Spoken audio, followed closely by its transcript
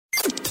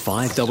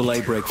Adelaide's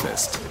 5AA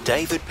Breakfast.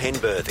 David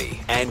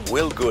Penberthy and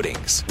Will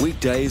Goodings.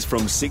 Weekdays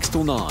from 6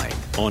 till 9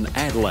 on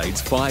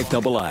Adelaide's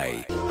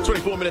 5AA.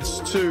 24 minutes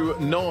to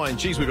 9.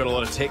 Geez, we've got a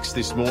lot of text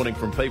this morning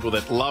from people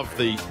that love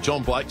the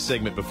John Blake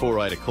segment before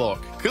 8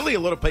 o'clock. Clearly, a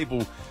lot of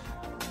people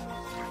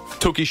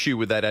took issue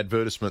with that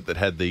advertisement that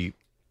had the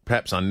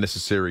perhaps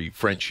unnecessary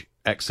French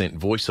accent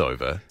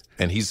voiceover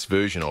and his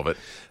version of it.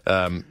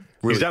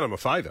 Really, he's done him a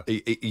favour.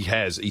 He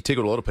has. He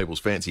tickled a lot of people's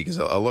fancy because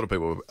a lot of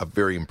people are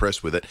very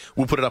impressed with it.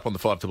 We'll put it up on the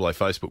 5AA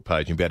Facebook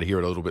page and you'll be able to hear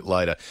it a little bit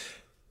later.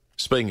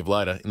 Speaking of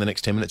later, in the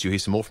next 10 minutes, you'll hear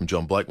some more from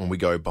John Blake when we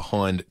go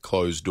behind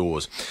closed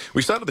doors.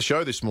 We started the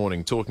show this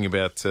morning talking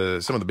about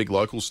some of the big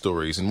local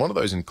stories, and one of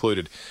those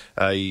included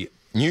a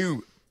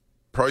new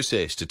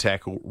process to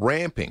tackle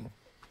ramping.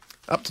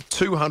 Up to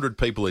 200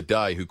 people a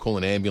day who call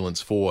an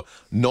ambulance for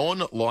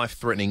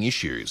non-life-threatening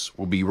issues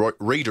will be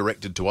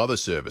redirected to other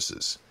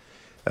services.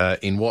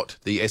 In what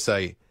the SA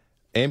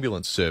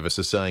Ambulance Service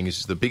are saying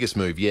is the biggest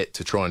move yet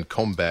to try and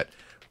combat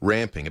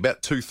ramping.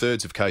 About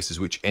two-thirds of cases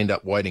which end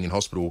up waiting in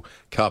hospital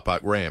car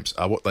park ramps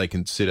are what they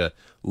consider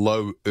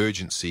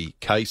low-urgency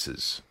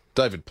cases.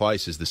 David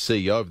Place is the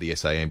CEO of the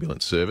SA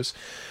Ambulance Service.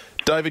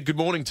 David, good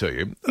morning to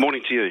you.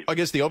 Morning to you. I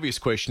guess the obvious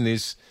question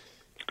is,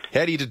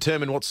 how do you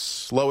determine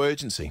what's low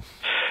urgency?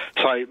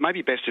 So it may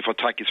be best if I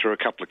take you through a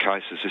couple of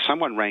cases. If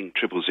someone rang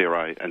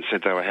 000 and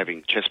said they were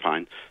having chest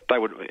pain, they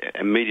would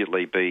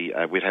immediately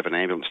we'd have an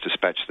ambulance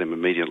dispatch them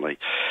immediately.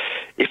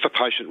 If a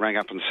patient rang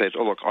up and said,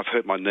 oh, look, I've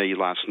hurt my knee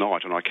last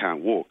night and I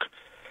can't walk,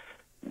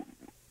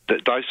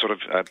 those sort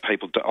of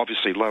people,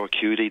 obviously low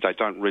acuity, they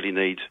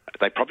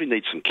probably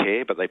need some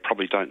care, but they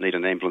probably don't need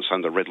an ambulance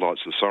under red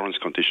lights and sirens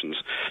conditions.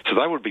 So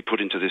they would be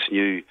put into this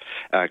new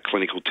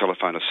clinical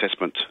telephone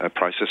assessment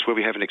process where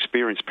we have an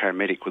experienced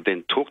paramedic would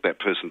then talk that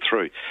person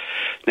through.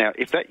 Now,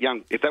 if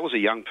that was a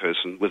young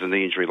person with a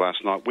knee injury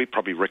last night, we're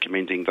probably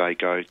recommending they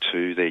go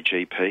to their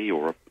GP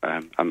or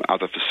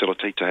other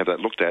facility to have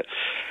that looked at.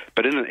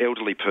 But in an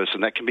elderly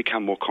person, that can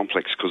become more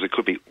complex because it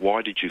could be,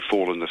 why did you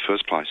fall in the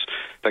first place?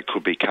 That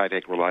could be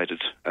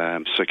cardiac-related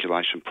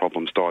circulation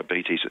problems,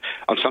 diabetes,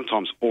 and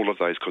sometimes all of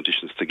those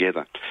conditions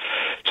together.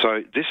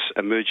 So this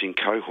emerging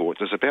cohort,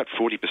 there's about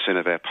 40%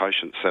 of our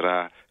patients that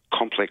are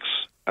complex,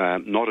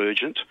 not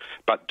urgent,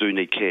 but do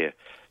need care.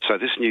 So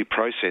this new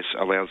process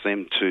allows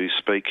them to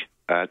speak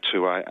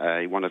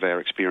to one of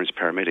our experienced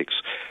paramedics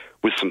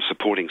with some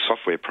supporting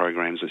software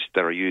programs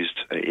that are used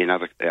in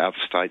other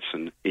states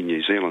and in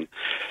New Zealand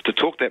to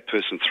talk that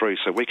person through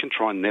so we can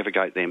try and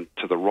navigate them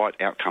to the right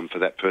outcome for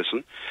that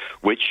person,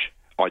 which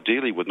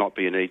ideally would not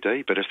be an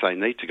ED, but if they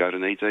need to go to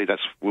an ED,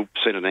 we'll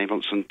send an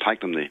ambulance and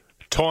take them there.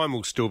 Time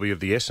will still be of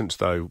the essence,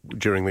 though,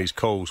 during these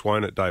calls,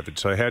 won't it, David?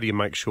 So how do you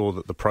make sure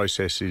that the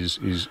process is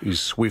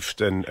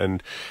swift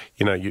and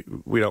you know,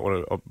 we don't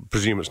want to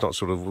presume it's not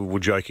sort of, we're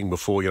joking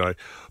before, you know,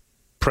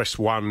 press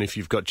 1 if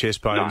you've got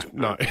chest pains.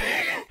 No.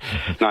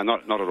 No,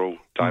 not at all,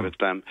 David.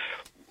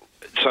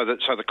 So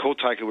the call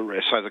taker,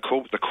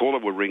 the caller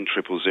will ring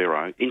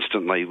 000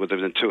 instantly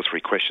within 2 or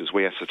 3 questions.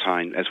 We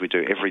ascertain, as we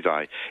do every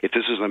day, if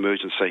this is an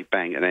emergency,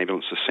 bang, an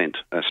ambulance is sent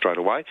straight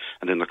away,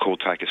 and then the call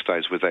taker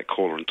stays with that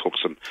caller and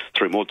talks them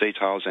through more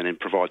details and then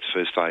provides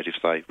first aid if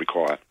they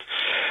require.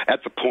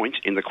 At the point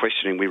in the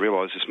questioning we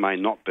realise this may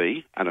not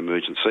be an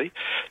emergency,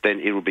 then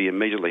it will be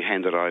immediately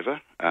handed over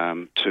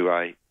to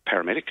a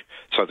paramedic.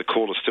 So the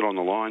caller's still on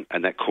the line,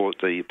 and the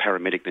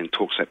paramedic then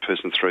talks that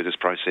person through this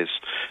process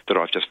that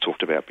I've just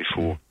talked about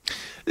before.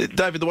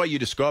 David, the way you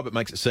describe it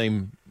makes it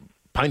seem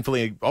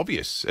painfully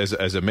obvious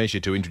as a measure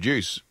to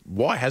introduce.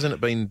 Why hasn't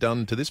it been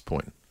done to this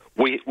point?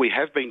 We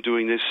have been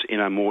doing this in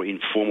a more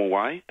informal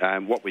way.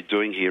 What we're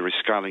doing here is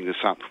scaling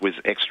this up with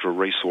extra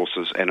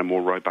resources and a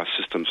more robust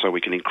system so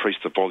we can increase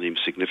the volume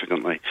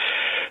significantly.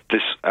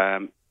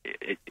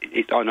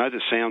 I know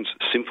this sounds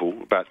simple,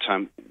 but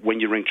when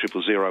you ring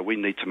 000, we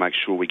need to make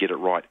sure we get it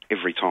right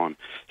every time.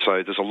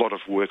 So there's a lot of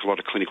work, a lot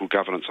of clinical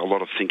governance, a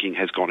lot of thinking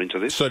has gone into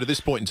this. So to this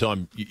point in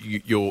time,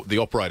 the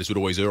operators would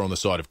always err on the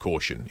side of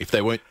caution. If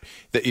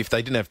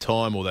they didn't have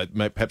time, or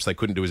perhaps they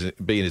couldn't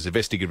be as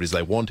investigative as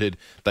they wanted,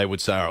 they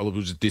would say, "Oh,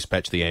 we'll just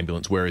dispatch the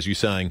ambulance." Whereas you're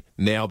saying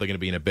now they're going to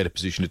be in a better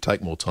position to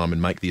take more time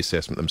and make the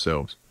assessment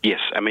themselves.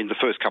 Yes, I mean the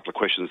first couple of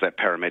questions, that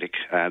paramedic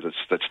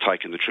that's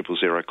taken the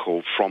 000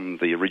 call from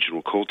the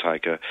original call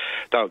taker,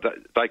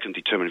 they can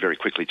determine very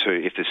quickly too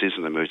if this is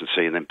an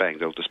emergency, and then bang,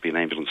 there'll just be an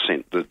ambulance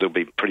sent. There'll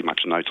be pretty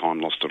much no time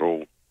lost at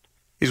all.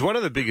 Is one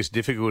of the biggest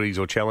difficulties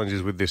or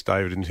challenges with this,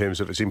 David, in terms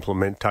of its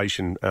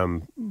implementation,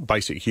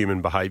 basic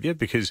human behaviour?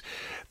 Because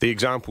the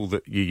example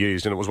that you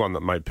used, and it was one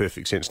that made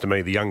perfect sense to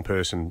me, the young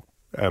person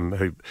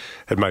who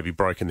had maybe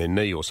broken their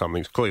knee or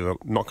something, is clearly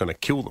not going to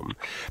kill them.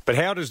 But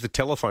how does the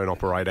telephone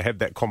operator have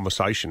that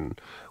conversation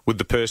with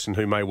the person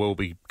who may well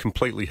be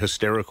completely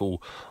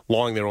hysterical,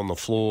 lying there on the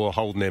floor,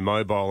 holding their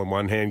mobile in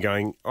one hand,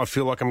 going, I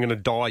feel like I'm going to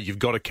die, you've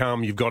got to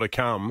come,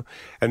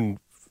 and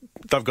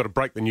they've got to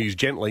break the news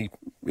gently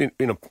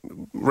in a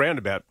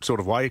roundabout sort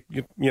of way,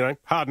 you know,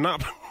 harden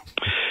up.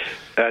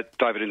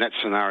 David, in that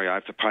scenario,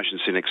 if the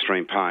patient's in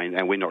extreme pain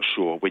and we're not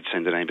sure, we'd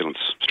send an ambulance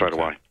straight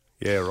away.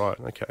 Yeah, right,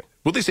 okay.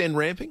 Will this end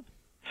ramping?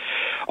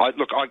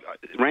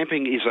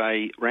 Ramping is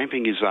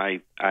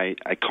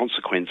a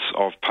consequence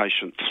of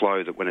patient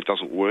flow that when it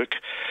doesn't work,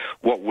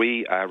 what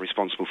we are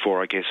responsible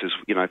for, I guess, is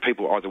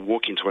people either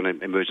walk into an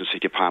emergency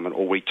department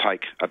or we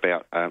take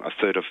about a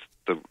third of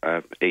the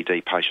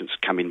ED patients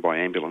come in by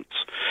ambulance.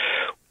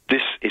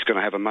 This is going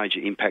to have a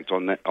major impact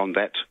on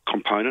that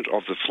component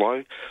of the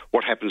flow.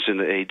 What happens in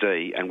the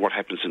ED and what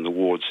happens in the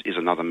wards is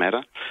another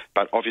matter.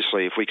 But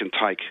obviously, if we can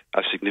take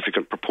a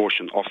significant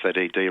proportion off that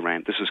ED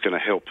ramp, this is going to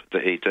help the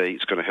ED.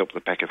 It's going to help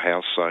the back of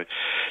house. So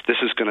this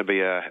is going to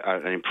be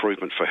an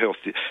improvement for health.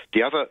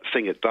 The other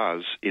thing it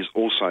does is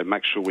also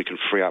make sure we can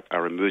free up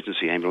our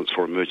emergency ambulance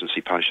for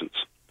emergency patients.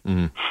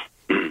 Mm-hmm.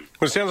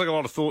 Well, it sounds like a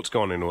lot of thought's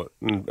gone into it,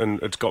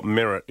 and it's got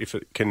merit if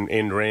it can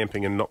end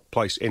ramping and not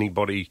place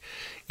anybody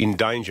in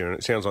danger. And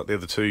it sounds like they're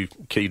the two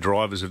key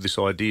drivers of this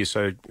idea.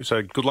 So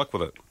good luck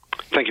with it.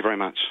 Thank you very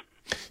much.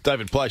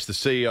 David Place, the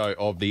CEO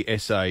of the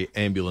SA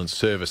Ambulance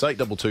Service.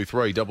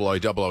 8223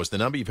 0000 is the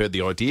number. You've heard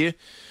the idea.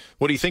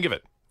 What do you think of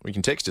it? You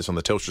can text us on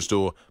the Telstra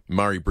Store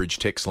Murray Bridge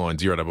text line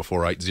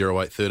 0448 08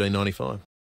 1395.